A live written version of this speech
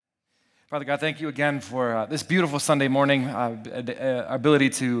Father God, thank you again for this beautiful Sunday morning, our ability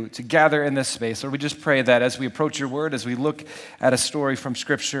to gather in this space. Lord, we just pray that as we approach your word, as we look at a story from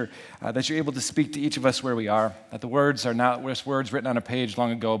Scripture, that you're able to speak to each of us where we are, that the words are not just words written on a page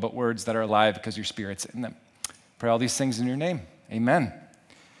long ago, but words that are alive because your Spirit's in them. Pray all these things in your name. Amen.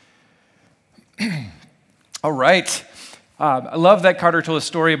 All right. I love that Carter told a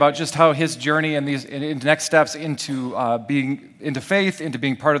story about just how his journey and these next steps into being into faith, into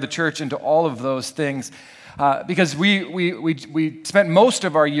being part of the church, into all of those things. Because we spent most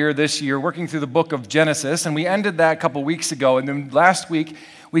of our year this year working through the book of Genesis, and we ended that a couple weeks ago. And then last week,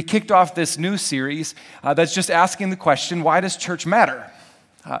 we kicked off this new series that's just asking the question, why does church matter?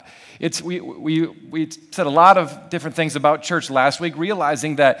 We said a lot of different things about church last week,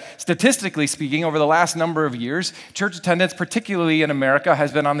 realizing that statistically speaking, over the last number of years, church attendance, particularly in America,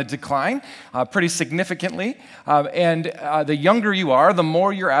 has been on the decline pretty significantly. And the younger you are, the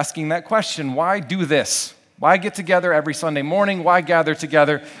more you're asking that question, why do this? Why get together every Sunday morning? Why gather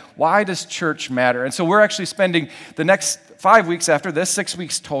together? Why does church matter? And so we're actually spending the next 5 weeks after this, 6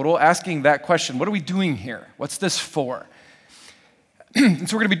 weeks total, asking that question. What are we doing here? What's this for? And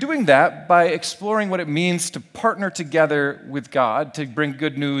so we're going to be doing that by exploring what it means to partner together with God to bring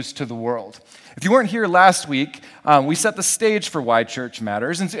good news to the world. If you weren't here last week, we set the stage for why church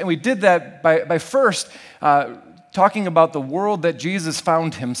matters. And we did that by first talking about the world that Jesus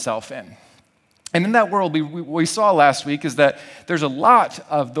found himself in. And in that world, what we saw last week is that there's a lot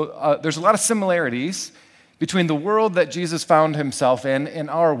of similarities between the world that Jesus found himself in and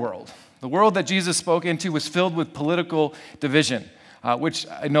our world. The world that Jesus spoke into was filled with political division. Which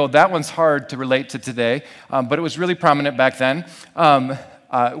I know that one's hard to relate to today, but it was really prominent back then.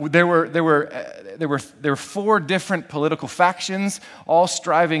 There were 4 different political factions, all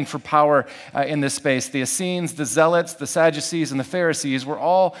striving for power in this space. The Essenes, the Zealots, the Sadducees, and the Pharisees were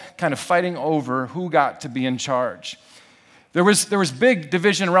all kind of fighting over who got to be in charge. There was big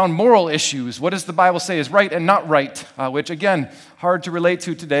division around moral issues. What does the Bible say is right and not right? Which, again, hard to relate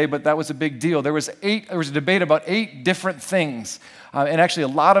to today, but that was a big deal. There was a debate about 8 different things. And actually, a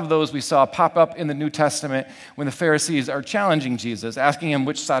lot of those we saw pop up in the New Testament when the Pharisees are challenging Jesus, asking him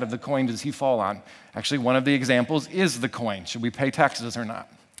which side of the coin does he fall on. Actually, one of the examples is the coin. Should we pay taxes or not?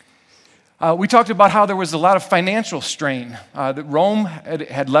 We talked about how there was a lot of financial strain. That Rome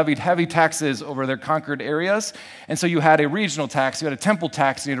had levied heavy taxes over their conquered areas, and so you had a regional tax, you had a temple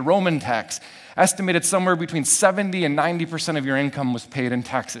tax, you had a Roman tax. Estimated somewhere between 70 and 90% of your income was paid in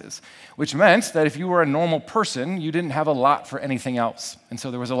taxes, which meant that if you were a normal person, you didn't have a lot for anything else. And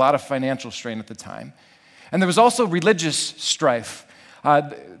so there was a lot of financial strain at the time. And there was also religious strife.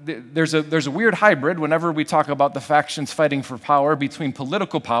 There's a weird hybrid whenever we talk about the factions fighting for power between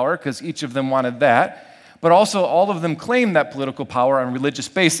political power, because each of them wanted that, but also all of them claimed that political power on a religious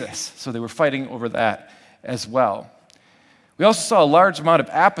basis, so they were fighting over that as well. We also saw a large amount of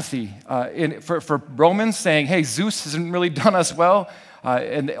apathy for Romans saying, hey, Zeus hasn't really done us well,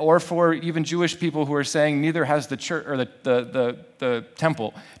 or for even Jewish people who are saying neither has the church or the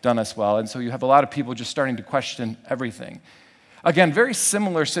temple done us well, and so you have a lot of people just starting to question everything. Again, very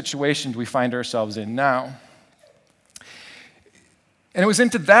similar situations we find ourselves in now. And it was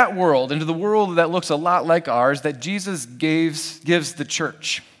into that world, into the world that looks a lot like ours, that Jesus gives the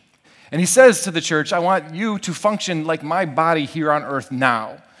church. And he says to the church, I want you to function like my body here on earth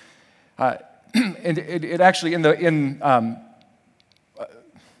now. And it actually, I'm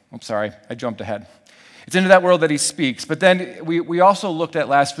sorry, I jumped ahead. It's into that world that he speaks. But then we also looked at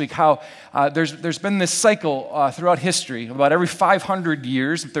last week how there's been this cycle throughout history. About every 500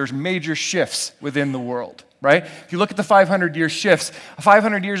 years, there's major shifts within the world, right? If you look at the 500-year shifts,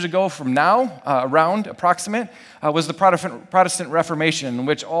 500 years ago from now, around approximate, was the Protestant Reformation, in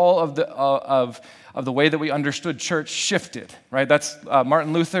which all of the way that we understood church shifted, right? That's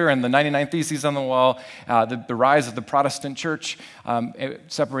Martin Luther and the 99 Theses on the Wall, the rise of the Protestant church,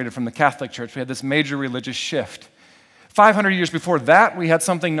 separated from the Catholic Church. We had this major religious shift. 500 years before that, we had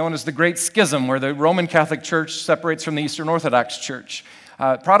something known as the Great Schism, where the Roman Catholic Church separates from the Eastern Orthodox Church.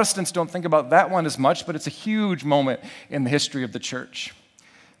 Protestants don't think about that one as much, but it's a huge moment in the history of the church.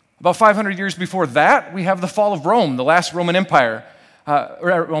 About 500 years before that, we have the fall of Rome, the last Roman Empire,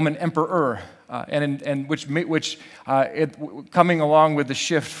 or Roman emperor. Coming along with the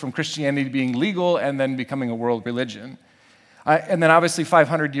shift from Christianity being legal and then becoming a world religion. And then obviously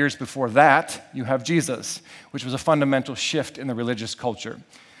 500 years before that, you have Jesus, which was a fundamental shift in the religious culture.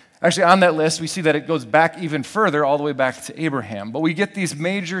 Actually, on that list, we see that it goes back even further, all the way back to Abraham. But we get these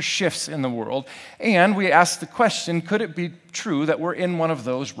major shifts in the world, and we ask the question, could it be true that we're in one of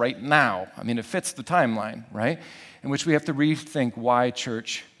those right now? I mean, it fits the timeline, right? In which we have to rethink why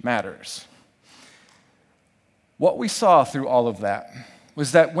church matters. What we saw through all of that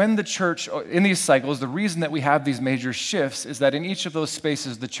was that when the church, in these cycles, the reason that we have these major shifts is that in each of those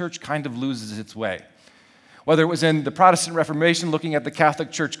spaces, the church kind of loses its way. Whether it was in the Protestant Reformation, looking at the Catholic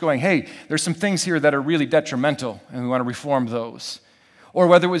Church going, hey, there's some things here that are really detrimental, and we want to reform those. Or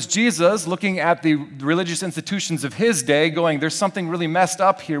whether it was Jesus looking at the religious institutions of his day going, there's something really messed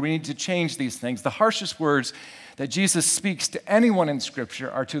up here, we need to change these things. The harshest words that Jesus speaks to anyone in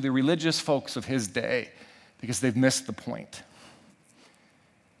Scripture are to the religious folks of his day, because they've missed the point.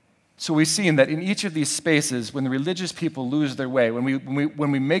 So we've seen that in each of these spaces, when the religious people lose their way,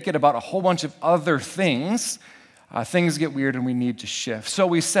 when we make it about a whole bunch of other things, things get weird and we need to shift. So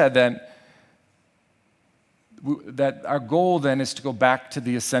we said that our goal then is to go back to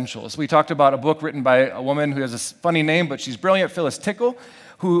the essentials. We talked about a book written by a woman who has a funny name, but she's brilliant, Phyllis Tickle,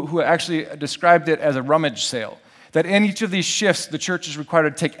 who actually described it as a rummage sale. That in each of these shifts, the church is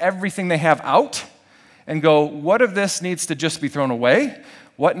required to take everything they have out and go, what of this needs to just be thrown away?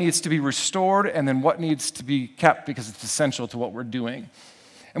 What needs to be restored, and then what needs to be kept because it's essential to what we're doing.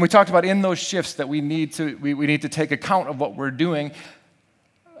 And we talked about in those shifts that we need to take account of what we're doing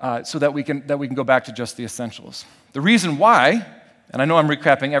so that we can go back to just the essentials. The reason why, and I know I'm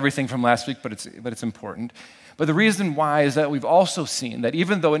recapping everything from last week, but it's important. But the reason why is that we've also seen that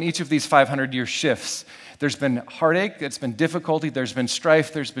even though in each of these 500-year shifts, there's been heartache, there's been difficulty, there's been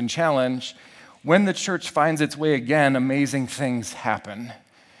strife, there's been challenge, when the church finds its way again, amazing things happen.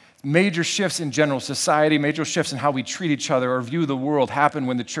 Major shifts in general society, major shifts in how we treat each other or view the world happen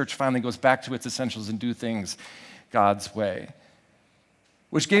when the church finally goes back to its essentials and do things God's way.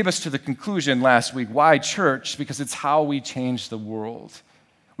 Which gave us to the conclusion last week, why church? Because it's how we change the world.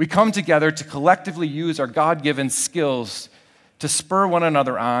 We come together to collectively use our God-given skills to spur one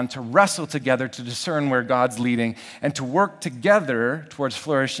another on, to wrestle together to discern where God's leading, and to work together towards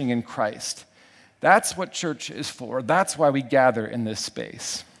flourishing in Christ. That's what church is for. That's why we gather in this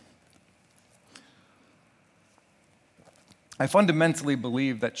space. I fundamentally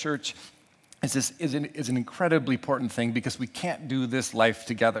believe that church is an incredibly important thing because we can't do this life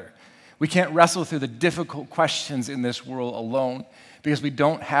together. We can't wrestle through the difficult questions in this world alone because we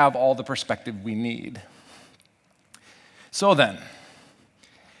don't have all the perspective we need. So then,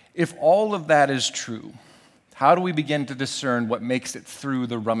 if all of that is true, how do we begin to discern what makes it through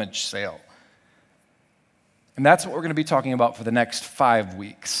the rummage sale? And that's what we're going to be talking about for the next 5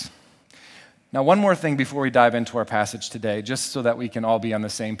 weeks. Now, one more thing before we dive into our passage today, just so that we can all be on the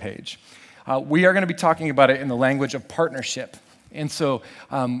same page. We are going to be talking about it in the language of partnership. And so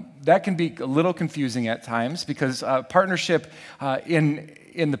that can be a little confusing at times because partnership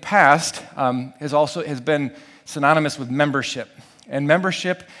in the past has been synonymous with membership. And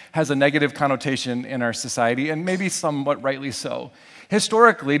membership has a negative connotation in our society, and maybe somewhat rightly so.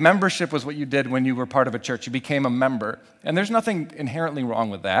 Historically, membership was what you did when you were part of a church. You became a member. And there's nothing inherently wrong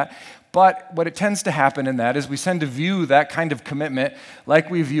with that. But what it tends to happen in that is we tend to view that kind of commitment like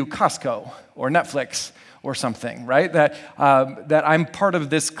we view Costco or Netflix or something, right? That I'm part of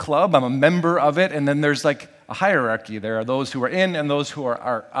this club, I'm a member of it, and then there's like a hierarchy. There are those who are in and those who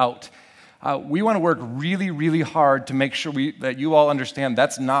are out. We want to work really, really hard to make sure that you all understand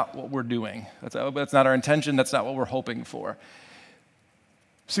that's not what we're doing. That's not our intention. That's not what we're hoping for.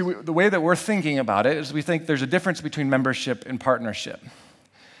 See, the way that we're thinking about it is we think there's a difference between membership and partnership.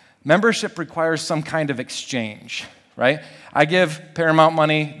 Membership requires some kind of exchange, right? I give Paramount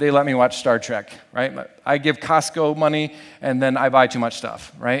money, they let me watch Star Trek, right? I give Costco money, and then I buy too much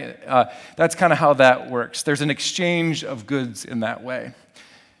stuff, right? That's kind of how that works. There's an exchange of goods in that way.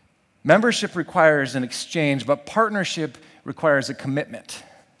 Membership requires an exchange, but partnership requires a commitment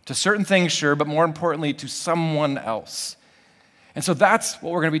to certain things, sure, but more importantly, to someone else. And so that's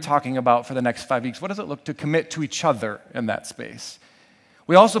what we're going to be talking about for the next 5 weeks. What does it look to commit to each other in that space?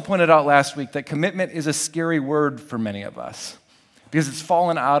 We also pointed out last week that commitment is a scary word for many of us because it's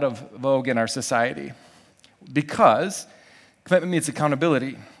fallen out of vogue in our society. Because commitment means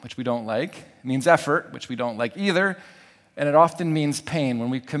accountability, which we don't like. It means effort, which we don't like either. And it often means pain. When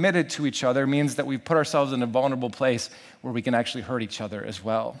we've committed to each other, it means that we've put ourselves in a vulnerable place where we can actually hurt each other as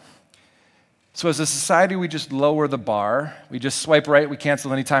well. So as a society, we just lower the bar. We just swipe right, we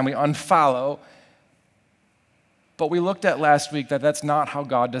cancel anytime, we unfollow. But we looked at last week that that's not how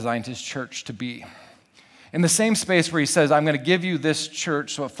God designed his church to be. In the same space where he says, I'm going to give you this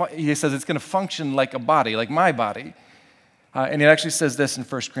church, so he says it's going to function like a body, like my body. And it actually says this in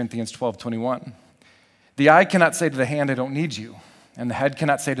 1 Corinthians 12:21. The eye cannot say to the hand, I don't need you. And the head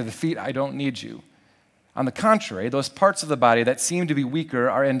cannot say to the feet, I don't need you. On the contrary, those parts of the body that seem to be weaker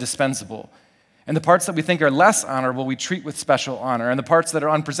are indispensable. And the parts that we think are less honorable, we treat with special honor. And the parts that are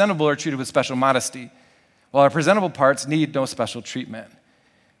unpresentable are treated with special modesty, while our presentable parts need no special treatment.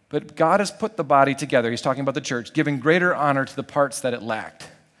 But God has put the body together, he's talking about the church, giving greater honor to the parts that it lacked,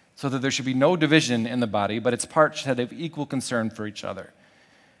 so that there should be no division in the body, but its parts should have equal concern for each other.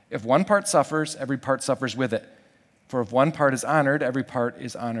 If one part suffers, every part suffers with it. For if one part is honored, every part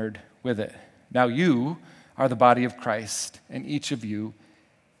is honored with it. Now you are the body of Christ, and each of you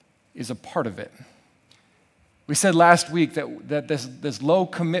is a part of it. We said last week that this low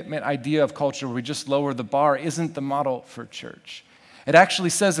commitment idea of culture where we just lower the bar isn't the model for church. It actually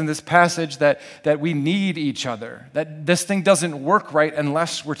says in this passage that we need each other, that this thing doesn't work right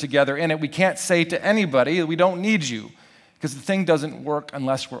unless we're together in it. We can't say to anybody, we don't need you, because the thing doesn't work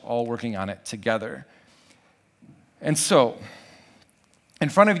unless we're all working on it together. And so, in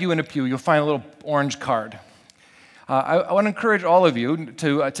front of you in a pew, you'll find a little orange card. I want to encourage all of you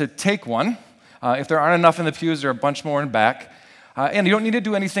to take one. If there aren't enough in the pews, there are a bunch more in back. And you don't need to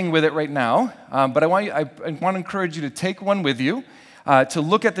do anything with it right now, but I want to encourage you to take one with you, to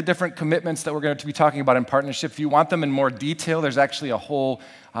look at the different commitments that we're going to be talking about in partnership. If you want them in more detail, there's actually a whole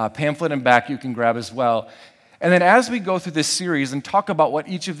pamphlet in back you can grab as well. And then as we go through this series and talk about what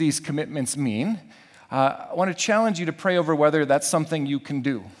each of these commitments mean, I want to challenge you to pray over whether that's something you can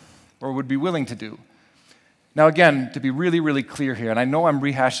do or would be willing to do. Now again, to be really, really clear here, and I know I'm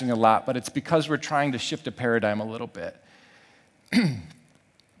rehashing a lot, but it's because we're trying to shift a paradigm a little bit.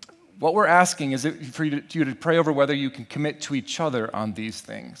 What we're asking is for you to pray over whether you can commit to each other on these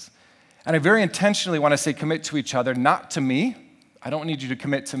things. And I very intentionally want to say commit to each other, not to me. I don't need you to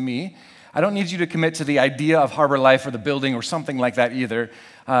commit to me. I don't need you to commit to the idea of Harbor Life or the building or something like that either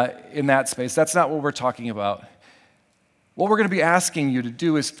in that space. That's not what we're talking about. What we're going to be asking you to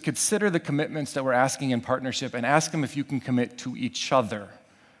do is consider the commitments that we're asking in partnership and ask them if you can commit to each other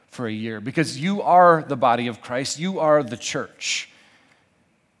for a year, because you are the body of Christ. You are the church.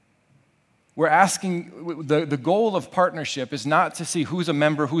 We're asking, the goal of partnership is not to see who's a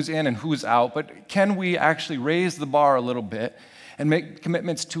member, who's in, and who's out, but can we actually raise the bar a little bit and make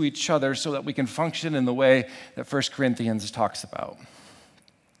commitments to each other so that we can function in the way that 1 Corinthians talks about.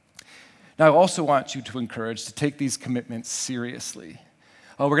 Now, I also want you to encourage to take these commitments seriously.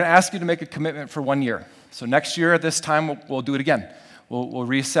 We're going to ask you to make a commitment for 1 year. So next year at this time, we'll do it again. We'll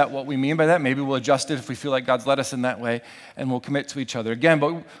reset what we mean by that. Maybe we'll adjust it if we feel like God's led us in that way, and we'll commit to each other again.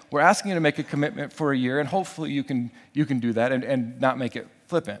 But we're asking you to make a commitment for a year, and hopefully you can do that and not make it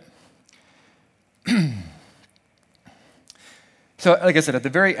flippant. So, like I said, at the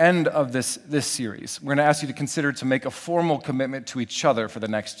very end of this series, we're going to ask you to consider to make a formal commitment to each other for the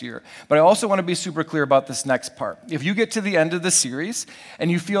next year. But I also want to be super clear about this next part. If you get to the end of the series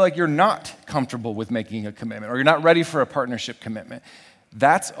and you feel like you're not comfortable with making a commitment or you're not ready for a partnership commitment,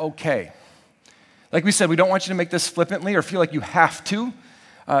 that's okay. Like we said, we don't want you to make this flippantly or feel like you have to.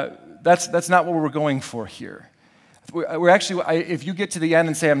 That's not what we're going for here. We're actually, if you get to the end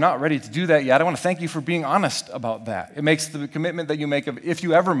and say, I'm not ready to do that yet, I want to thank you for being honest about that. It makes the commitment that you make, if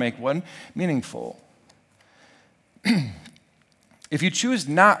you ever make one, meaningful. If you choose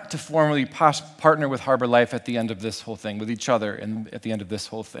not to formally partner with Harbor Life at the end of this whole thing, with each other and at the end of this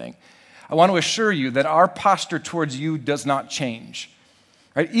whole thing, I want to assure you that our posture towards you does not change.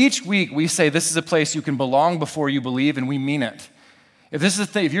 Right? Each week we say this is a place you can belong before you believe, and we mean it. If this is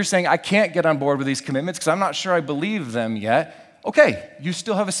the thing, if you're saying, I can't get on board with these commitments because I'm not sure I believe them yet, okay, you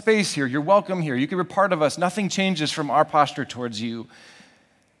still have a space here. You're welcome here. You can be part of us. Nothing changes from our posture towards you.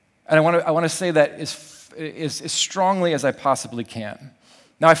 And I want to say that as strongly as I possibly can.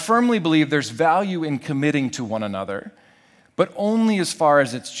 Now, I firmly believe there's value in committing to one another, but only as far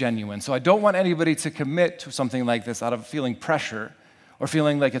as it's genuine. So I don't want anybody to commit to something like this out of feeling pressure or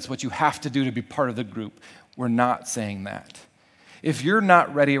feeling like it's what you have to do to be part of the group. We're not saying that. If you're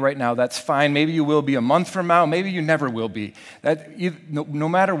not ready right now, that's fine. Maybe you will be a month from now. Maybe you never will be. No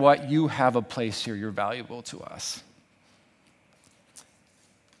matter what, you have a place here. You're valuable to us.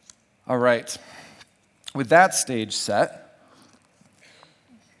 All right. With that stage set,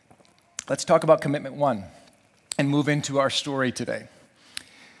 let's talk about commitment 1 and move into our story today.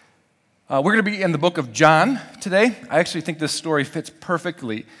 We're going to be in the book of John today. I actually think this story fits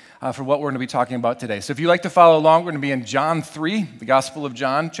perfectly for what we're going to be talking about today. So if you'd like to follow along, we're going to be in John 3, the Gospel of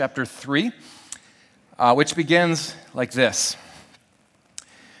John, chapter 3, which begins like this.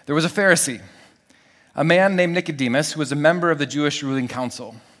 There was a Pharisee, a man named Nicodemus, who was a member of the Jewish ruling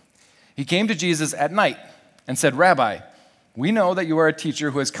council. He came to Jesus at night and said, Rabbi, We know that you are a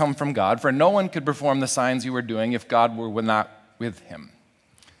teacher who has come from God, for no one could perform the signs you are doing if God were not with him."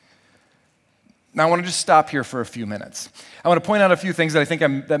 Now, I want to just stop here for a few minutes. I want to point out a few things that I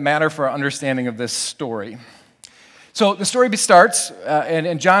think that matter for our understanding of this story. So the story starts,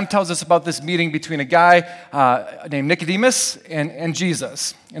 and John tells us about this meeting between a guy named Nicodemus and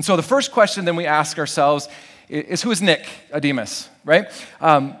Jesus. And so the first question then we ask ourselves is, who is Nicodemus, right?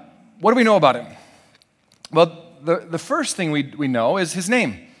 What do we know about him? Well, the first thing we know is his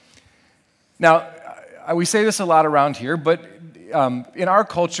name. Now, we say this a lot around here, but in our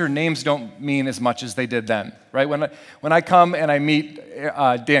culture, names don't mean as much as they did then, right? When I come and I meet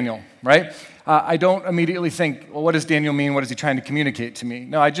Daniel, right? I don't immediately think, well, what does Daniel mean? What is he trying to communicate to me?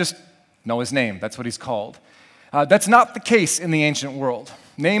 No, I just know his name. That's what he's called. That's not the case in the ancient world.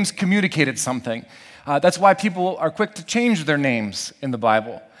 Names communicated something. That's why people are quick to change their names in the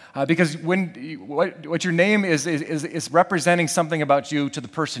Bible. Because what your name is representing something about you to the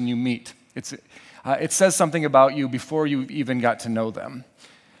person you meet. It says something about you before you even got to know them.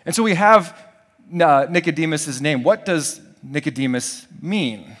 And so we have Nicodemus' name. What does Nicodemus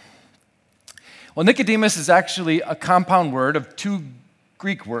mean? Well, Nicodemus is actually a compound word of two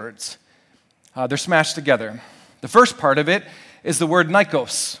Greek words. They're smashed together. The first part of it is the word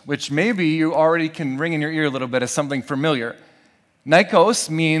nikos, which maybe you already can ring in your ear a little bit as something familiar. Nikos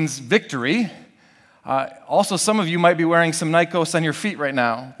means victory. Also, some of you might be wearing some nikos on your feet right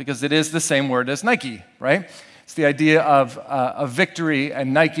now because it is the same word as Nike, right? It's the idea of victory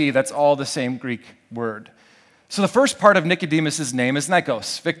and Nike, that's all the same Greek word. So the first part of Nicodemus' name is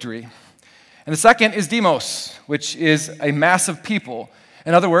nikos, victory. And the second is demos, which is a mass of people.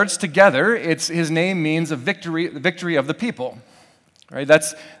 In other words, together, his name means the victory of the people. Right?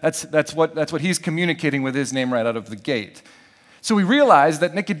 That's what he's communicating with his name right out of the gate. So we realize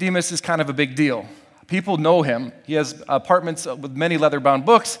that Nicodemus is kind of a big deal. People know him. He has apartments with many leather-bound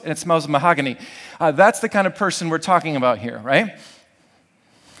books, and it smells of mahogany. That's the kind of person we're talking about here, right?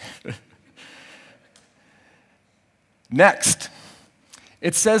 Next,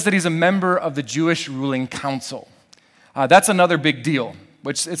 it says that he's a member of the Jewish ruling council. That's another big deal,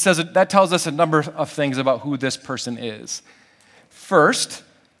 which it says that tells us a number of things about who this person is. First,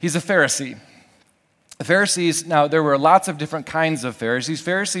 he's a Pharisee. The Pharisees, now there were lots of different kinds of Pharisees.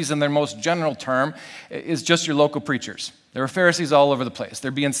 Pharisees in their most general term is just your local preachers. There were Pharisees all over the place.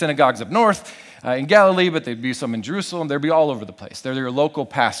 There'd be in synagogues up north in Galilee, but there'd be some in Jerusalem. There'd be all over the place. They're your local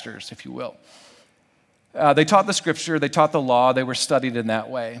pastors, if you will. They taught the scripture, they taught the law, they were studied in that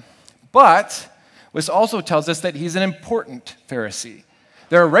way. But this also tells us that he's an important Pharisee.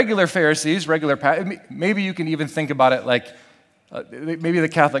 There are regular Pharisees, maybe you can even think about it like, maybe the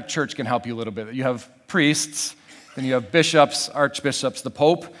Catholic Church can help you a little bit. You have priests, then you have bishops, archbishops, the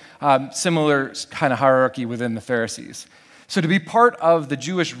Pope, similar kind of hierarchy within the Pharisees. So to be part of the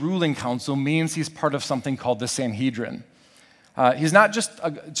Jewish ruling council means he's part of something called the Sanhedrin. He's not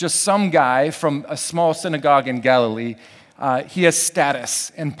just some guy from a small synagogue in Galilee. He has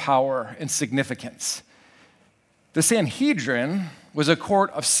status and power and significance. The Sanhedrin was a court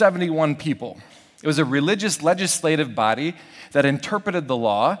of 71 people. It was a religious legislative body that interpreted the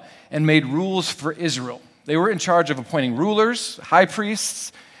law and made rules for Israel. They were in charge of appointing rulers, high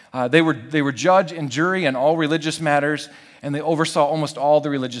priests. They were judge and jury in all religious matters, and they oversaw almost all the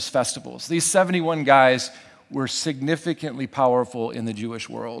religious festivals. These 71 guys were significantly powerful in the Jewish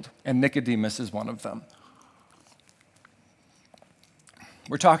world, and Nicodemus is one of them.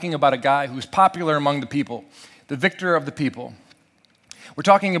 We're talking about a guy who's popular among the people, the victor of the people. We're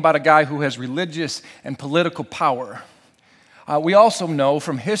talking about a guy who has religious and political power. We also know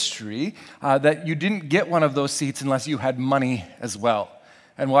from history that you didn't get one of those seats unless you had money as well.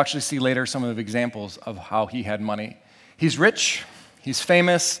 And we'll actually see later some of the examples of how he had money. He's rich, he's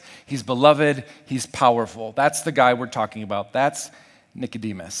famous, he's beloved, he's powerful. That's the guy we're talking about. That's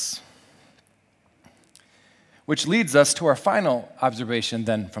Nicodemus. Which leads us to our final observation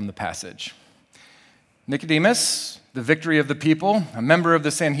then from the passage. Nicodemus, the victory of the people, a member of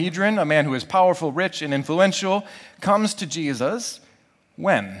the Sanhedrin, a man who is powerful, rich, and influential, comes to Jesus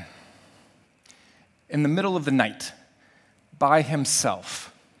when? In the middle of the night, by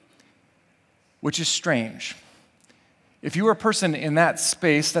himself, which is strange. If you were a person in that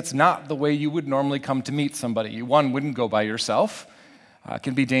space, that's not the way you would normally come to meet somebody. You, one, wouldn't go by yourself. It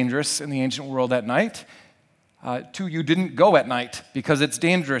can be dangerous in the ancient world at night. Two, you didn't go at night because it's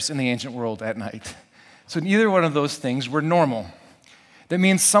dangerous in the ancient world at night. So neither one of those things were normal. That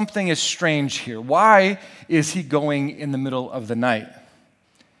means something is strange here. Why is he going in the middle of the night?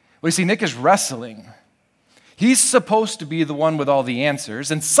 Well, you see, Nick is wrestling. He's supposed to be the one with all the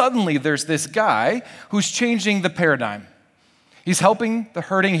answers, and suddenly there's this guy who's changing the paradigm. He's helping the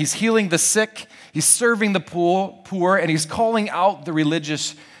hurting, he's healing the sick, he's serving the poor, and he's calling out the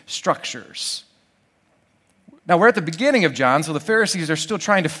religious structures. Now, we're at the beginning of John, so the Pharisees are still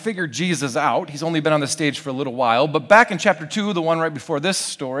trying to figure Jesus out. He's only been on the stage for a little while. But back in chapter 2, the one right before this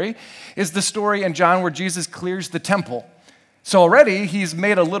story, is the story in John where Jesus clears the temple. So already, he's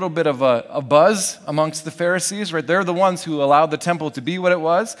made a little bit of a buzz amongst the Pharisees, right? They're the ones who allowed the temple to be what it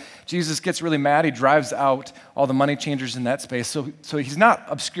was. Jesus gets really mad. He drives out all the money changers in that space. So he's not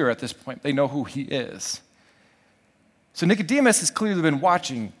obscure at this point. They know who he is. So Nicodemus has clearly been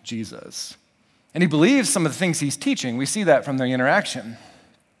watching Jesus. And he believes some of the things he's teaching. We see that from their interaction.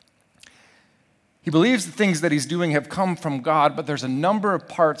 He believes the things that he's doing have come from God, but there's a number of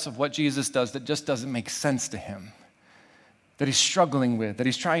parts of what Jesus does that just doesn't make sense to him, that he's struggling with, that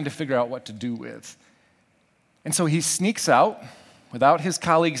he's trying to figure out what to do with. And so he sneaks out, without his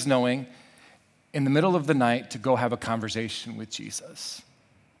colleagues knowing, in the middle of the night to go have a conversation with Jesus.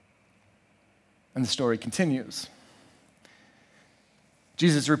 And the story continues.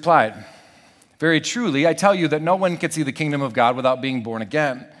 Jesus replied, "Very truly, I tell you that no one can see the kingdom of God without being born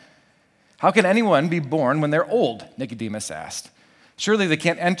again." "How can anyone be born when they're old?" Nicodemus asked. "Surely they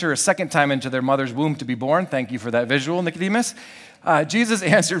can't enter a second time into their mother's womb to be born." Thank you for that visual, Nicodemus. Jesus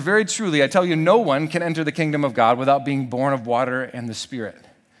answered, "Very truly, I tell you, no one can enter the kingdom of God without being born of water and the Spirit.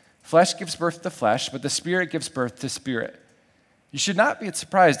 Flesh gives birth to flesh, but the Spirit gives birth to spirit. You should not be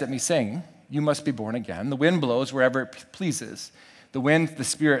surprised at me saying, 'You must be born again.' The wind blows wherever it pleases. The wind, the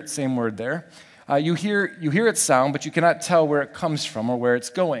Spirit, same word there. You hear its sound, but you cannot tell where it comes from or where it's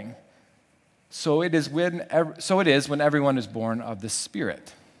going. So it is when everyone is born of the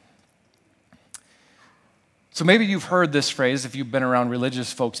Spirit." So maybe you've heard this phrase if you've been around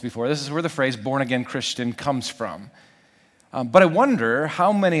religious folks before. This is where the phrase born-again Christian comes from. But I wonder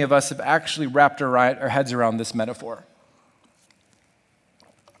how many of us have actually wrapped our heads around this metaphor.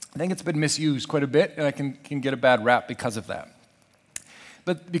 I think it's been misused quite a bit, and I can get a bad rap because of that.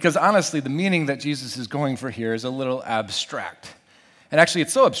 But because honestly, the meaning that Jesus is going for here is a little abstract. And actually,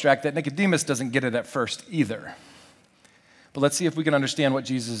 it's so abstract that Nicodemus doesn't get it at first either. But let's see if we can understand what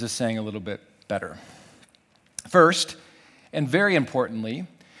Jesus is saying a little bit better. First, and very importantly,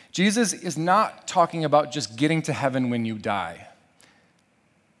 Jesus is not talking about just getting to heaven when you die.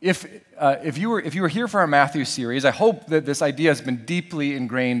 If you were here for our Matthew series, I hope that this idea has been deeply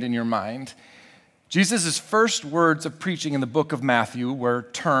ingrained in your mind. Jesus' first words of preaching in the book of Matthew were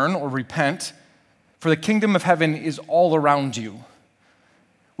turn or repent, for the kingdom of heaven is all around you.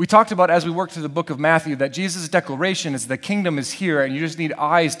 We talked about as we worked through the book of Matthew that Jesus' declaration is the kingdom is here and you just need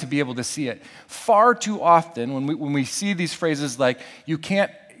eyes to be able to see it. Far too often when we see these phrases like you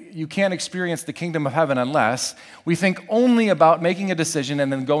can't experience the kingdom of heaven unless, we think only about making a decision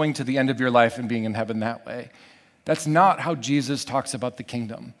and then going to the end of your life and being in heaven that way. That's not how Jesus talks about the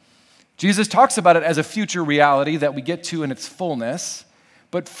kingdom. Jesus talks about it as a future reality that we get to in its fullness,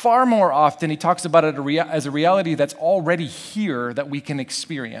 but far more often he talks about it as a reality that's already here that we can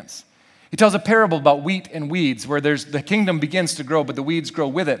experience. He tells a parable about wheat and weeds where the kingdom begins to grow, but the weeds grow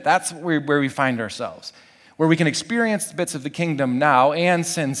with it. That's where we find ourselves, where we can experience bits of the kingdom now and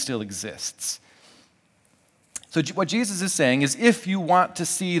sin still exists. So what Jesus is saying is if you want to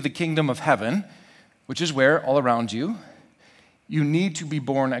see the kingdom of heaven, which is where all around you, you need to be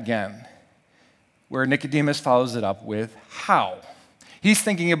born again. Where Nicodemus follows it up with how. He's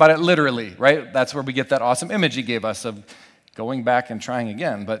thinking about it literally, right? That's where we get that awesome image he gave us of going back and trying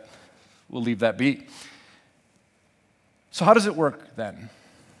again, but we'll leave that be. So how does it work then?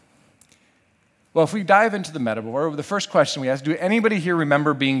 Well, if we dive into the metaphor, the first question we ask, do anybody here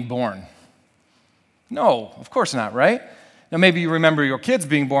remember being born? No, of course not, right? Now maybe you remember your kids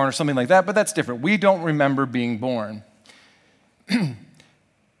being born or something like that, but that's different. We don't remember being born.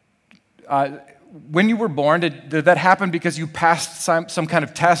 When you were born, did that happen because you passed some kind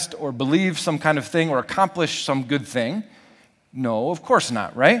of test or believed some kind of thing or accomplished some good thing? No, of course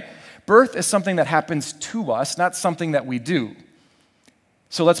not, right? Birth is something that happens to us, not something that we do.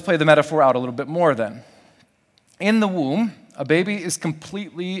 So let's play the metaphor out a little bit more then. In the womb, a baby is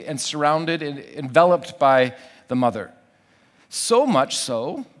completely and surrounded and enveloped by the mother. So much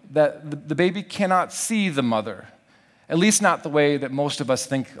so that the baby cannot see the mother, at least not the way that most of us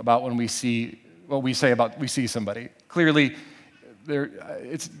think about when we see somebody. Clearly,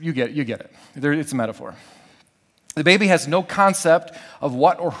 you get it. It's a metaphor. The baby has no concept of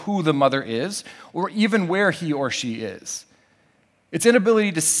what or who the mother is, or even where he or she is. Its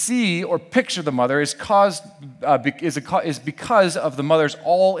inability to see or picture the mother is because of the mother's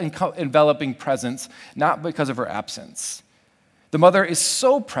all-enveloping presence, not because of her absence. The mother is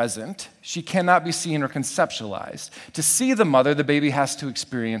so present, she cannot be seen or conceptualized. To see the mother, the baby has to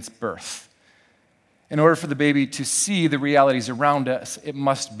experience birth. In order for the baby to see the realities around us, it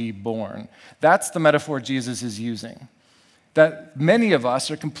must be born. That's the metaphor Jesus is using. That many of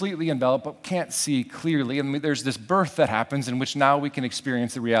us are completely enveloped but can't see clearly, and there's this birth that happens in which now we can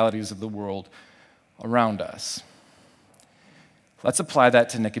experience the realities of the world around us. Let's apply that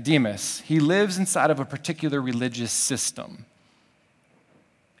to Nicodemus. He lives inside of a particular religious system.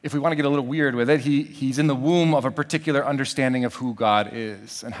 If we want to get a little weird with it, he's in the womb of a particular understanding of who God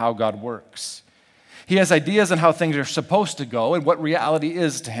is and how God works. He has ideas on how things are supposed to go and what reality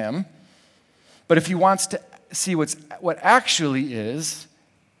is to him. But if he wants to see what actually is,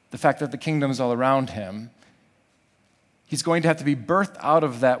 the fact that the kingdom is all around him, he's going to have to be birthed out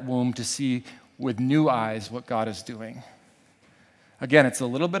of that womb to see with new eyes what God is doing. Again, it's a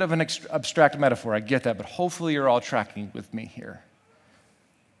little bit of an abstract metaphor, I get that, but hopefully you're all tracking with me here.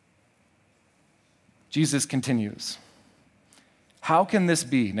 Jesus continues. How can this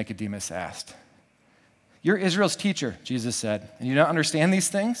be? Nicodemus asked. You're Israel's teacher, Jesus said, and you don't understand these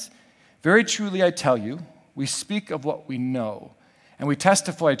things? Very truly I tell you, we speak of what we know, and we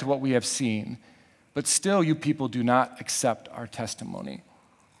testify to what we have seen, but still you people do not accept our testimony.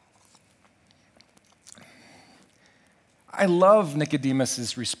 I love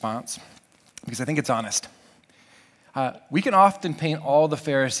Nicodemus' response because I think it's honest. We can often paint all the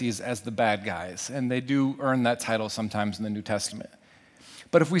Pharisees as the bad guys, and they do earn that title sometimes in the New Testament.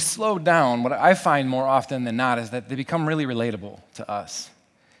 But if we slow down, what I find more often than not is that they become really relatable to us.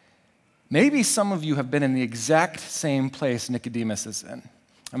 Maybe some of you have been in the exact same place Nicodemus is in.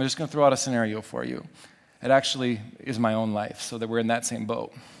 I'm just going to throw out a scenario for you. It actually is my own life, so that we're in that same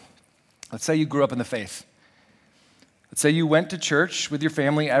boat. Let's say you grew up in the faith. Let's say you went to church with your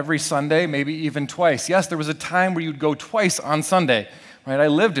family every Sunday, maybe even twice. Yes, there was a time where you'd go twice on Sunday, right? I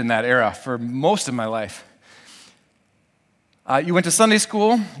lived in that era for most of my life. You went to Sunday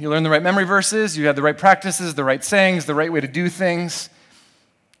school, you learned the right memory verses, you had the right practices, the right sayings, the right way to do things.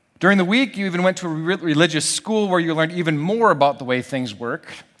 During the week, you even went to a religious school where you learned even more about the way things work,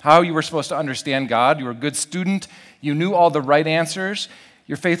 how you were supposed to understand God. You were a good student, you knew all the right answers.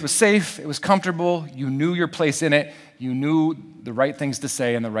 Your faith was safe, it was comfortable, you knew your place in it, you knew the right things to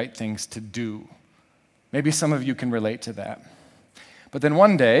say and the right things to do. Maybe some of you can relate to that. But then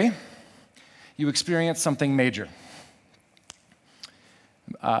one day, you experienced something major.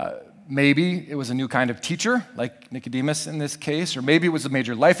 Maybe it was a new kind of teacher, like Nicodemus in this case, or maybe it was a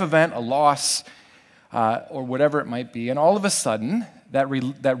major life event, a loss, or whatever it might be. And all of a sudden, that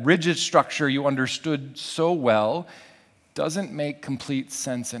rigid structure you understood so well doesn't make complete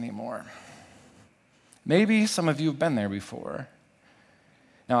sense anymore. Maybe some of you have been there before.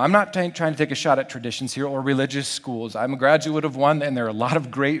 Now, I'm not trying to take a shot at traditions here or religious schools. I'm a graduate of one, and there are a lot of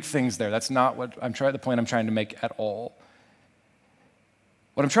great things there. That's not the point I'm trying to make at all.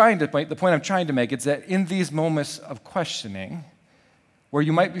 The point I'm trying to make is that in these moments of questioning, where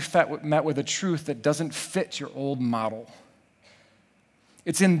you might be met with a truth that doesn't fit your old model,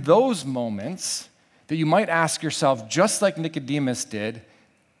 it's in those moments that you might ask yourself, just like Nicodemus did,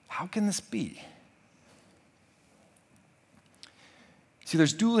 how can this be? See,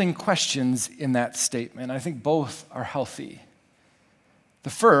 there's dueling questions in that statement. I think both are healthy. The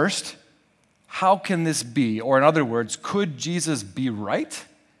first, how can this be? Or in other words, could Jesus be right?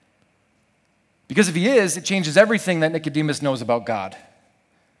 Because if he is, it changes everything that Nicodemus knows about God.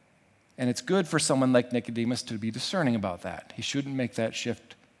 And it's good for someone like Nicodemus to be discerning about that. He shouldn't make that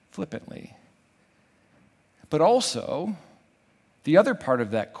shift flippantly. But also, the other part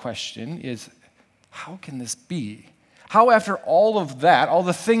of that question is, how can this be? How, after all of that, all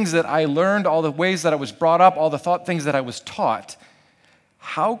the things that I learned, all the ways that I was brought up, all the things that I was taught,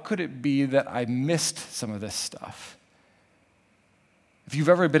 how could it be that I missed some of this stuff? If you've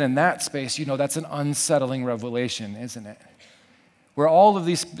ever been in that space, you know that's an unsettling revelation, isn't it? Where all of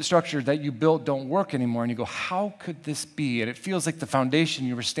these structures that you built don't work anymore, and you go, how could this be? And it feels like the foundation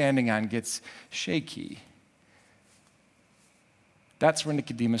you were standing on gets shaky. That's where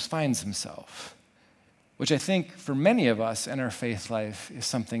Nicodemus finds himself, which I think for many of us in our faith life is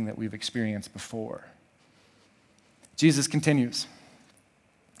something that we've experienced before. Jesus continues.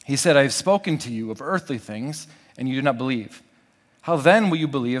 He said, I have spoken to you of earthly things, and you do not believe. How then will you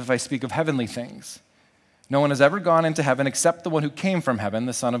believe if I speak of heavenly things? No one has ever gone into heaven except the one who came from heaven,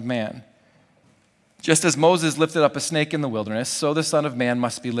 the Son of Man. Just as Moses lifted up a snake in the wilderness, so the Son of Man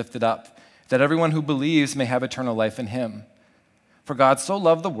must be lifted up, that everyone who believes may have eternal life in him. For God so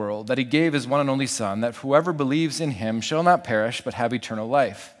loved the world that he gave his one and only Son, that whoever believes in him shall not perish but have eternal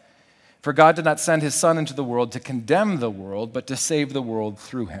life. For God did not send his Son into the world to condemn the world, but to save the world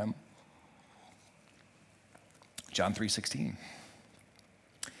through him. John 3:16.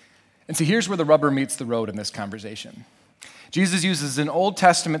 And see, here's where the rubber meets the road in this conversation. Jesus uses an Old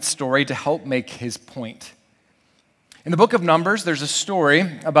Testament story to help make his point. In the book of Numbers, there's a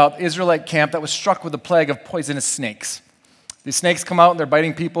story about the Israelite camp that was struck with a plague of poisonous snakes. These snakes come out and they're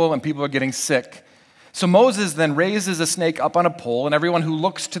biting people, and people are getting sick. So Moses then raises a snake up on a pole, and everyone who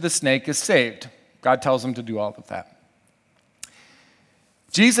looks to the snake is saved. God tells him to do all of that.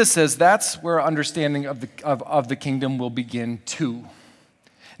 Jesus says that's where our understanding of the kingdom will begin too.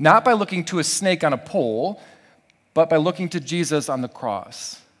 Not by looking to a snake on a pole, but by looking to Jesus on the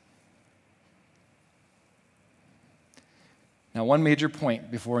cross. Now, one major point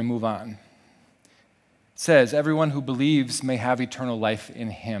before we move on. It says, everyone who believes may have eternal life in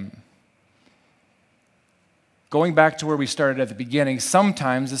him. Going back to where we started at the beginning,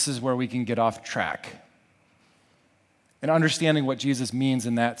 sometimes this is where we can get off track. And understanding what Jesus means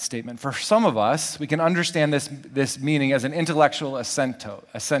in that statement. For some of us, we can understand this meaning as an intellectual assent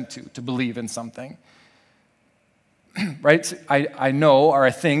to believe in something. Right? I know, or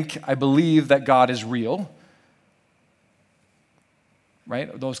I think, I believe that God is real.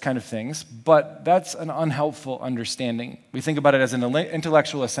 Right? Those kind of things. But that's an unhelpful understanding. We think about it as an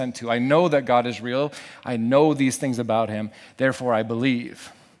intellectual assent to. I know that God is real. I know these things about him. Therefore, I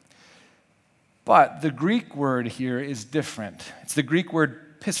believe. But the Greek word here is different. It's the Greek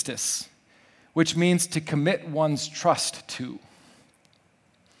word pistis, which means to commit one's trust to.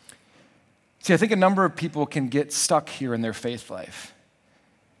 See, I think a number of people can get stuck here in their faith life.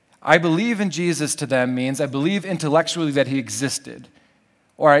 I believe in Jesus to them means I believe intellectually that he existed,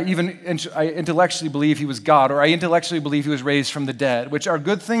 or I intellectually believe he was God, or I intellectually believe he was raised from the dead, which are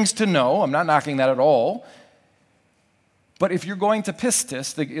good things to know. I'm not knocking that at all. But if you're going to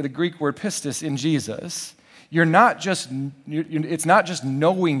pistis, the Greek word pistis in Jesus, it's not just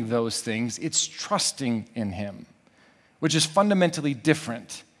knowing those things, it's trusting in him, which is fundamentally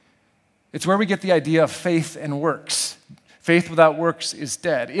different. It's where we get the idea of faith and works. Faith without works is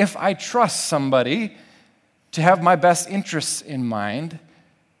dead. If I trust somebody to have my best interests in mind,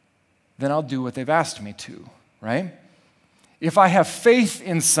 then I'll do what they've asked me to, right? If I have faith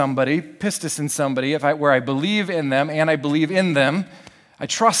in somebody, pistis in somebody, where I believe in them and I believe in them, I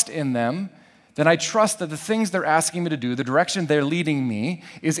trust in them, then I trust that the things they're asking me to do, the direction they're leading me,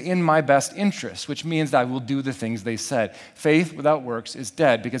 is in my best interest, which means that I will do the things they said. Faith without works is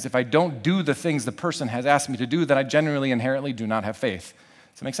dead, because if I don't do the things the person has asked me to do, then I generally inherently do not have faith.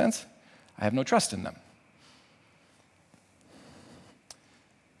 Does that make sense? I have no trust in them.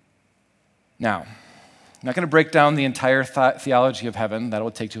 Now, I'm not going to break down the entire theology of heaven. That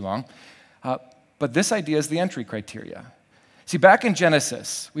would take too long. But this idea is the entry criteria. See, back in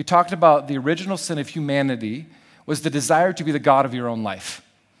Genesis, we talked about the original sin of humanity was the desire to be the God of your own life.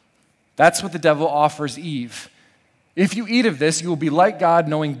 That's what the devil offers Eve. If you eat of this, you will be like God,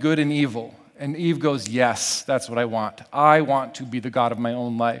 knowing good and evil. And Eve goes, yes, that's what I want. I want to be the God of my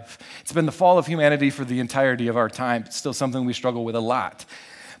own life. It's been the fall of humanity for the entirety of our time. It's still something we struggle with a lot.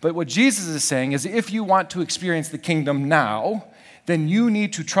 But what Jesus is saying is if you want to experience the kingdom now, then you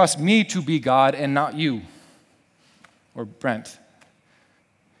need to trust me to be God and not you or Brent.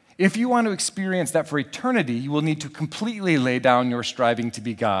 If you want to experience that for eternity, you will need to completely lay down your striving to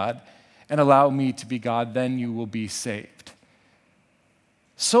be God and allow me to be God, then you will be saved.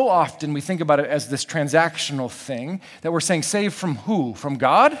 So often we think about it as this transactional thing that we're saying, saved from who? From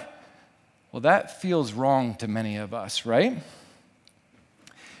God? Well, that feels wrong to many of us, right?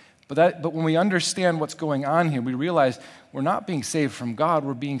 But when we understand what's going on here, we realize we're not being saved from God,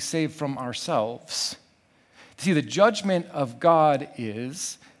 we're being saved from ourselves. See, the judgment of God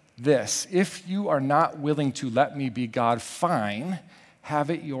is this: if you are not willing to let me be God, fine, have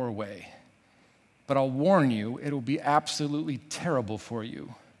it your way. But I'll warn you, it'll be absolutely terrible for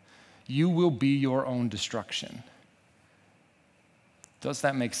you. You will be your own destruction. Does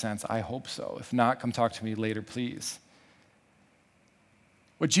that make sense? I hope so. If not, come talk to me later, please.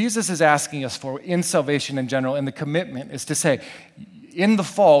 What Jesus is asking us for in salvation in general, and the commitment, is to say, in the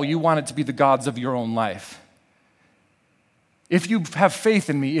fall, you want it to be the gods of your own life. If you have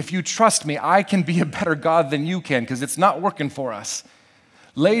faith in me, if you trust me, I can be a better God than you can, because it's not working for us.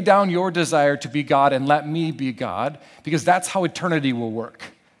 Lay down your desire to be God and let me be God, because that's how eternity will work.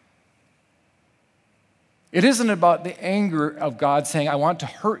 It isn't about the anger of God saying, I want to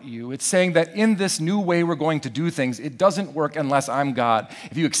hurt you. It's saying that in this new way we're going to do things, it doesn't work unless I'm God.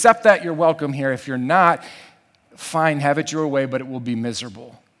 If you accept that, you're welcome here. If you're not, fine, have it your way, but it will be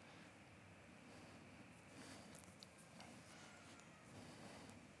miserable.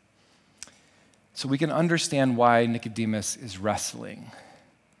 so we can understand why Nicodemus is wrestling.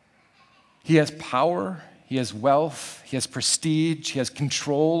 He has power, he has wealth, he has prestige, he has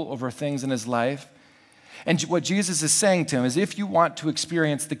control over things in his life. And what Jesus is saying to him is, if you want to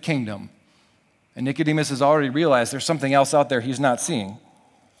experience the kingdom, and Nicodemus has already realized there's something else out there he's not seeing.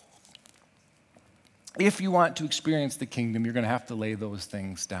 If you want to experience the kingdom, you're going to have to lay those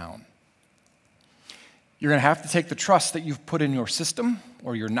things down. You're going to have to take the trust that you've put in your system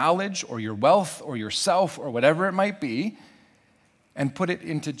or your knowledge or your wealth or yourself or whatever it might be and put it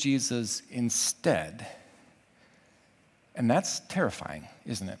into Jesus instead. And that's terrifying,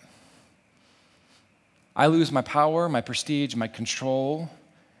 isn't it? I lose my power, my prestige, my control,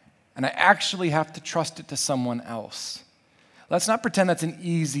 and I actually have to trust it to someone else. Let's not pretend that's an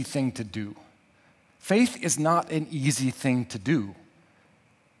easy thing to do. Faith is not an easy thing to do.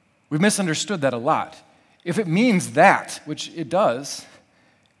 We've misunderstood that a lot. If it means that, which it does,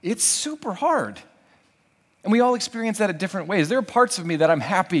 it's super hard. And we all experience that in different ways. There are parts of me that I'm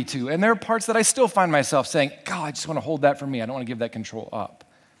happy to, and there are parts that I still find myself saying, God, I just want to hold that for me. I don't want to give that control up.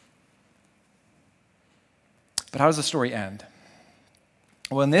 But how does the story end?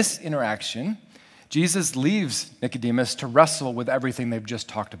 Well, in this interaction, Jesus leaves Nicodemus to wrestle with everything they've just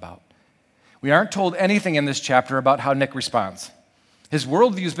talked about. We aren't told anything in this chapter about how Nick responds. His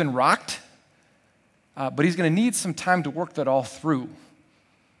worldview's been rocked, but he's going to need some time to work that all through.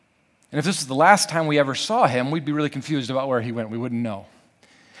 And if this was the last time we ever saw him, we'd be really confused about where he went. We wouldn't know.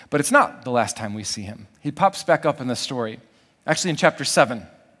 But it's not the last time we see him. He pops back up in the story. Actually, in chapter 7,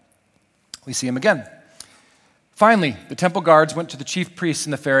 we see him again. Finally, the temple guards went to the chief priests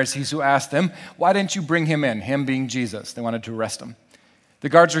and the Pharisees, who asked them, "Why didn't you bring him in?" Him being Jesus. They wanted to arrest him. The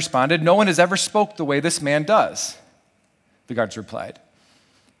guards responded, "No one has ever spoke the way this man does." The guards replied,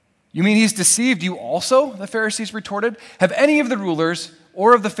 "You mean he's deceived you also?" The Pharisees retorted. "Have any of the rulers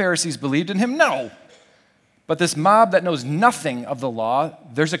or of the Pharisees believed in him? No. But this mob that knows nothing of the law,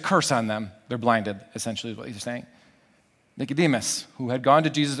 there's a curse on them. They're blinded," essentially is what he's saying. Nicodemus, who had gone to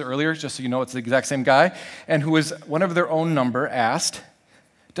Jesus earlier, just so you know it's the exact same guy, and who was one of their own number, asked,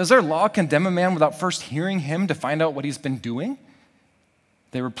 "Does our law condemn a man without first hearing him to find out what he's been doing?"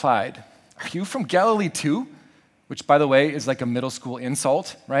 They replied, "Are you from Galilee too?" Which, by the way, is like a middle school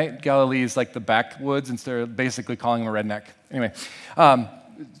insult, right? Galilee is like the backwoods, and so they're basically calling him a redneck. Anyway,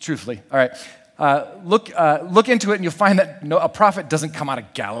 truthfully, all right. Look into it, and you'll find that a prophet doesn't come out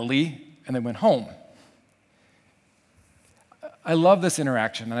of Galilee. And they went home. I love this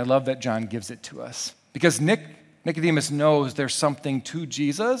interaction, and I love that John gives it to us. Because Nicodemus knows there's something to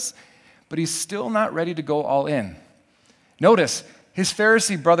Jesus, but he's still not ready to go all in. Notice, his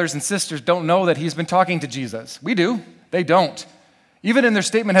Pharisee brothers and sisters don't know that he's been talking to Jesus. We do. They don't. Even in their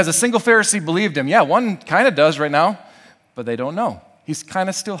statement, has a single Pharisee believed him? Yeah, one kind of does right now, but they don't know. He's kind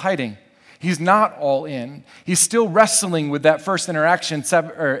of still hiding. He's not all in. He's still wrestling with that first interaction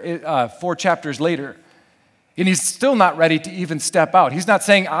 4 chapters later. And he's still not ready to even step out. He's not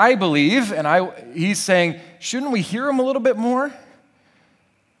saying, "I believe," he's saying, "Shouldn't we hear him a little bit more?"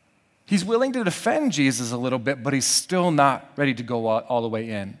 He's willing to defend Jesus a little bit, but he's still not ready to go all the way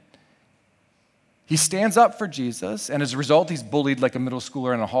in. He stands up for Jesus, and as a result, he's bullied like a middle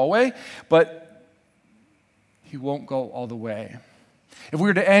schooler in a hallway, but he won't go all the way. If we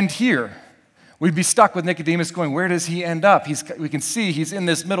were to end here, we'd be stuck with Nicodemus going, where does he end up? We can see he's in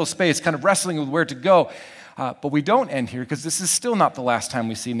this middle space, kind of wrestling with where to go. But we don't end here because this is still not the last time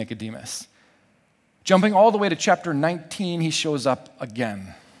we see Nicodemus. Jumping all the way to chapter 19, he shows up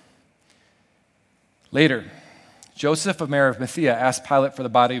again. Later, Joseph of Arimathea asked Pilate for the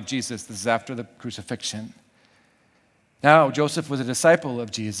body of Jesus. This is after the crucifixion. Now, Joseph was a disciple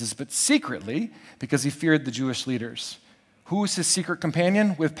of Jesus, but secretly because he feared the Jewish leaders. Who was his secret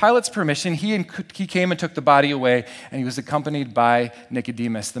companion? With Pilate's permission, he came and took the body away, and he was accompanied by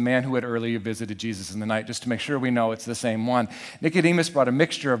Nicodemus, the man who had earlier visited Jesus in the night, just to make sure we know it's the same one. Nicodemus brought a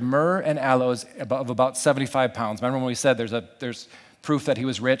mixture of myrrh and aloes of about 75 pounds. Remember when we said there's proof that he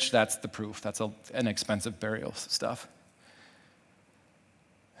was rich? That's the proof. That's an expensive burial stuff.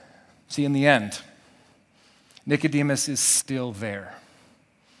 See, in the end, Nicodemus is still there.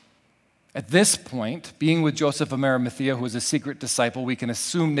 At this point, being with Joseph of Arimathea, who was a secret disciple, we can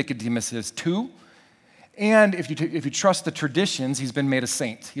assume Nicodemus is too. And if you trust the traditions, he's been made a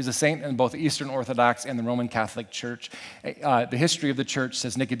saint. He's a saint in both the Eastern Orthodox and the Roman Catholic Church. The history of the church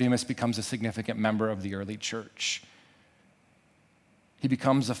says Nicodemus becomes a significant member of the early church. He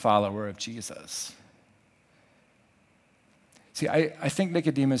becomes a follower of Jesus. See, I think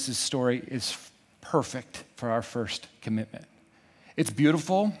Nicodemus' story is perfect for our first commitment. It's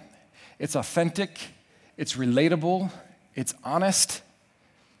beautiful. It's authentic, it's relatable, it's honest.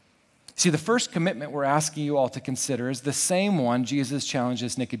 See, the first commitment we're asking you all to consider is the same one Jesus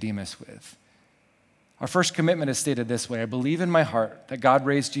challenges Nicodemus with. Our first commitment is stated this way: I believe in my heart that God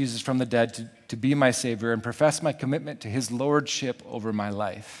raised Jesus from the dead to be my Savior and profess my commitment to his lordship over my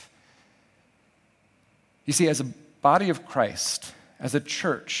life. You see, as a body of Christ, as a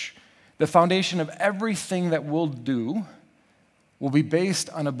church, the foundation of everything that we'll do will be based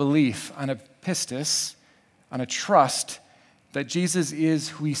on a belief, on a pistis, on a trust that Jesus is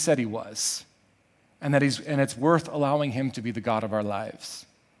who he said he was, and it's worth allowing him to be the God of our lives.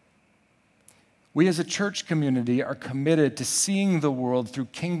 We as a church community are committed to seeing the world through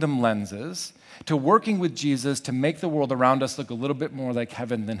kingdom lenses, to working with Jesus to make the world around us look a little bit more like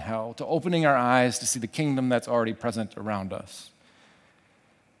heaven than hell, to opening our eyes to see the kingdom that's already present around us.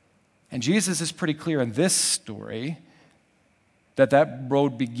 And Jesus is pretty clear in this story that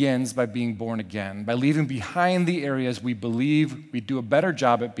road begins by being born again, by leaving behind the areas we believe we do a better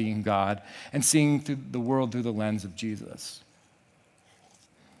job at being God and seeing through the world through the lens of Jesus.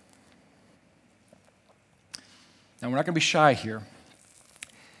 Now, we're not going to be shy here.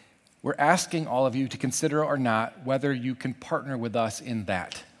 We're asking all of you to consider or not whether you can partner with us in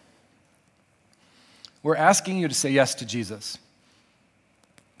that. We're asking you to say yes to Jesus.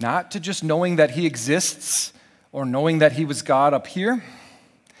 Not to just knowing that he exists or knowing that he was God up here,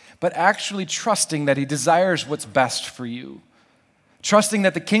 but actually trusting that he desires what's best for you. Trusting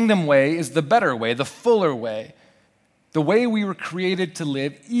that the kingdom way is the better way, the fuller way, the way we were created to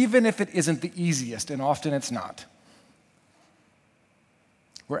live, even if it isn't the easiest, and often it's not.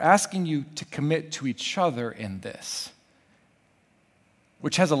 We're asking you to commit to each other in this,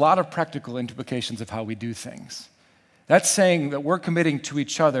 which has a lot of practical implications of how we do things. That's saying that we're committing to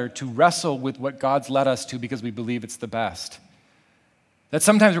each other to wrestle with what God's led us to because we believe it's the best. That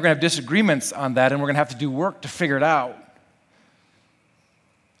sometimes we're going to have disagreements on that and we're going to have to do work to figure it out.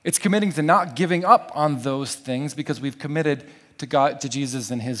 It's committing to not giving up on those things because we've committed to God, to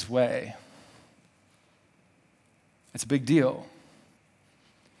Jesus and his way. It's a big deal.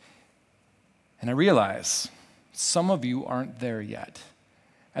 And I realize some of you aren't there yet.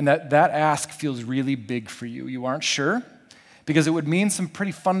 And that ask feels really big for you. You aren't sure because it would mean some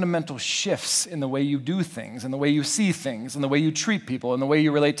pretty fundamental shifts in the way you do things, and the way you see things, and the way you treat people, and the way you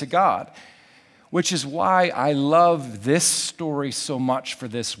relate to God, which is why I love this story so much for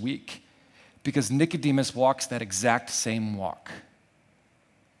this week, because Nicodemus walks that exact same walk.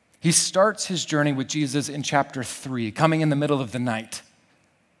 He starts his journey with Jesus in chapter 3, coming in the middle of the night.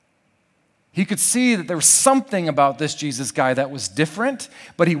 He could see that there was something about this Jesus guy that was different,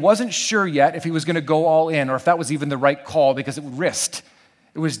 but he wasn't sure yet if he was going to go all in or if that was even the right call because it risked.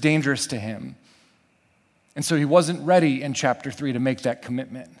 It was dangerous to him. And so he wasn't ready in chapter 3 to make that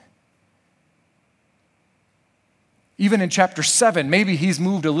commitment. Even in chapter 7, maybe he's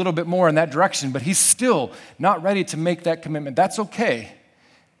moved a little bit more in that direction, but he's still not ready to make that commitment. That's okay.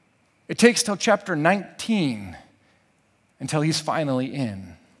 It takes till chapter 19 until he's finally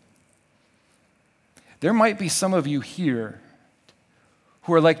in. There might be some of you here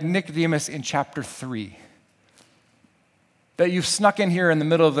who are like Nicodemus in chapter 3. That you've snuck in here in the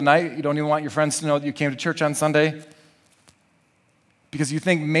middle of the night. You don't even want your friends to know that you came to church on Sunday because you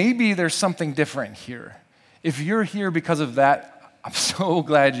think maybe there's something different here. If you're here because of that, I'm so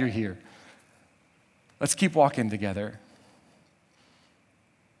glad you're here. Let's keep walking together.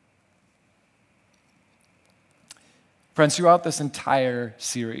 Friends, throughout this entire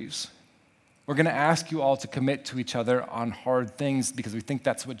series, we're going to ask you all to commit to each other on hard things because we think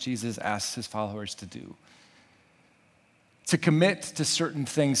that's what Jesus asks his followers to do. To commit to certain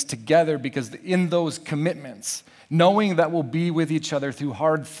things together because in those commitments, knowing that we'll be with each other through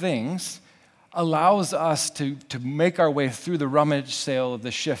hard things allows us to make our way through the rummage sale of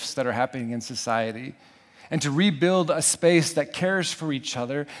the shifts that are happening in society and to rebuild a space that cares for each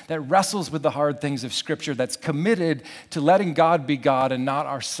other, that wrestles with the hard things of Scripture, that's committed to letting God be God and not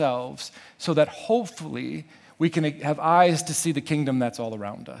ourselves, so that hopefully we can have eyes to see the kingdom that's all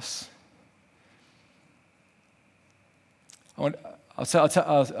around us.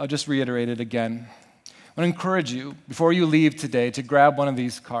 I'll just reiterate it again. I want to encourage you, before you leave today, to grab one of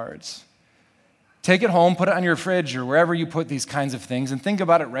these cards. Take it home, put it on your fridge or wherever you put these kinds of things, and think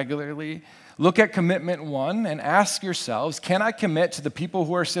about it regularly. Look at commitment 1 and ask yourselves, can I commit to the people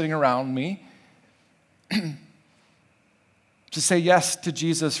who are sitting around me to say yes to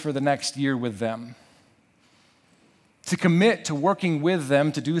Jesus for the next year with them? To commit to working with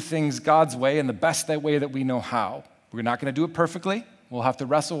them to do things God's way and the best way that we know how. We're not going to do it perfectly. We'll have to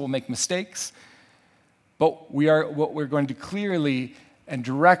wrestle. We'll make mistakes. But we're going to clearly and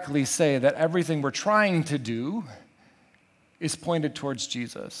directly say that everything we're trying to do is pointed towards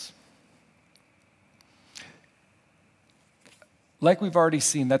Jesus. like we've already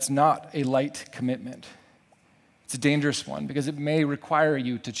seen, that's not a light commitment. It's a dangerous one because it may require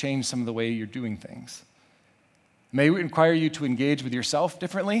you to change some of the way you're doing things. It may require you to engage with yourself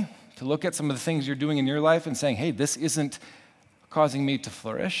differently, to look at some of the things you're doing in your life and saying, hey, this isn't causing me to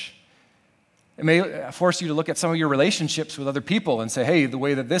flourish. It may force you to look at some of your relationships with other people and say, hey, the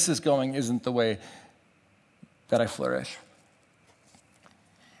way that this is going isn't the way that I flourish.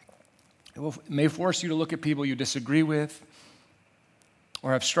 It may force you to look at people you disagree with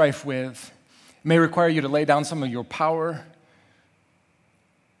or have strife with. It may require you to lay down some of your power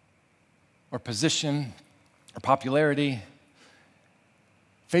or position or popularity.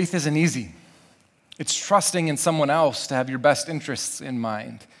 Faith isn't easy. It's trusting in someone else to have your best interests in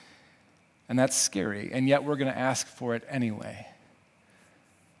mind. And that's scary, and yet we're going to ask for it anyway.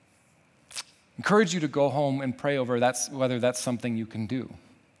 Encourage you to go home and pray over whether that's something you can do.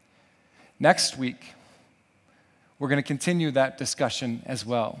 Next week, we're going to continue that discussion as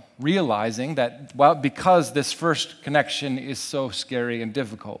well, realizing that because this first connection is so scary and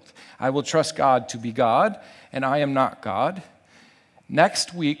difficult, I will trust God to be God, and I am not God.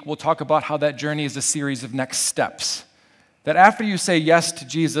 Next week, we'll talk about how that journey is a series of next steps. That after you say yes to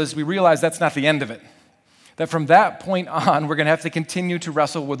Jesus, we realize that's not the end of it. That from that point on, we're going to have to continue to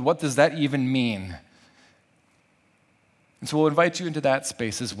wrestle with what does that even mean? And so we'll invite you into that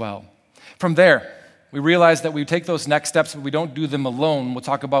space as well. From there, we realize that we take those next steps, but we don't do them alone. We'll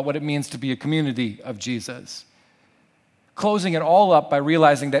talk about what it means to be a community of Jesus. Closing it all up by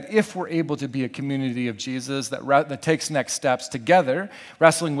realizing that if we're able to be a community of Jesus that takes next steps together,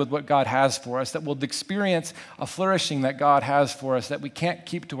 wrestling with what God has for us, that we'll experience a flourishing that God has for us that we can't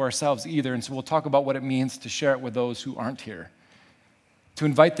keep to ourselves either. And so we'll talk about what it means to share it with those who aren't here, to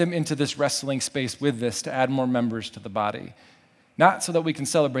invite them into this wrestling space with this, to add more members to the body. Not so that we can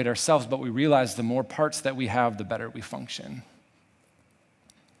celebrate ourselves, but we realize the more parts that we have, the better we function.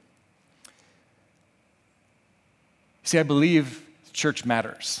 See, I believe church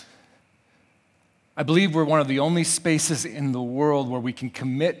matters. I believe we're one of the only spaces in the world where we can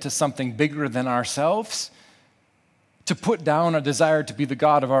commit to something bigger than ourselves, to put down a desire to be the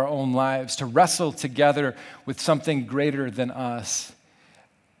God of our own lives, to wrestle together with something greater than us,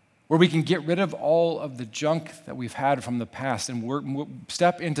 where we can get rid of all of the junk that we've had from the past and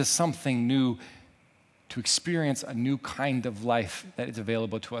step into something new to experience a new kind of life that is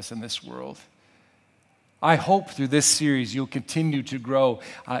available to us in this world. I hope through this series you'll continue to grow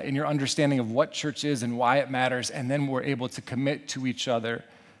in your understanding of what church is and why it matters, and then we're able to commit to each other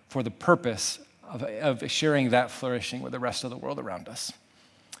for the purpose of sharing that flourishing with the rest of the world around us.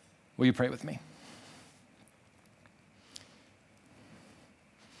 Will you pray with me?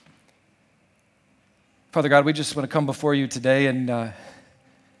 Father God, we just want to come before you today and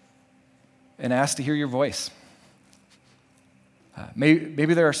ask to hear your voice.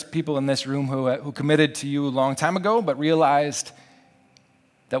 Maybe there are people in this room who committed to you a long time ago, but realized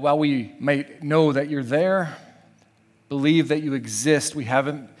that while we might know that you're there, believe that you exist, we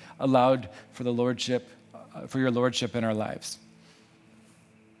haven't allowed for your lordship in our lives.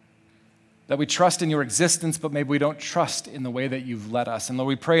 That we trust in your existence, but maybe we don't trust in the way that you've led us. And Lord,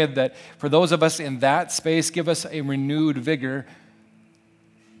 we pray that for those of us in that space, give us a renewed vigor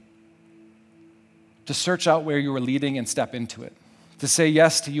to search out where you are leading and step into it, to say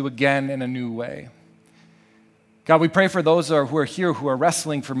yes to you again in a new way. God, we pray for those who are here who are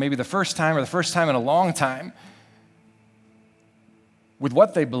wrestling for maybe the first time or the first time in a long time with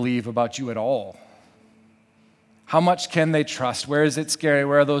what they believe about you at all. How much can they trust? Where is it scary?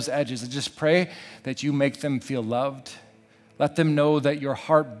 Where are those edges? I just pray that you make them feel loved. Let them know that your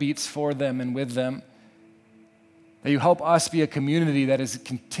heart beats for them and with them. That you help us be a community that is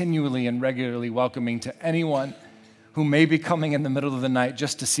continually and regularly welcoming to anyone who may be coming in the middle of the night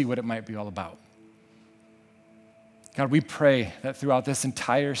just to see what it might be all about. God, we pray that throughout this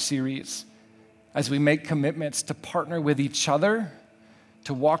entire series, as we make commitments to partner with each other,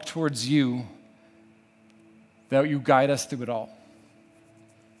 to walk towards you, that you guide us through it all.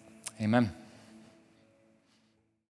 Amen.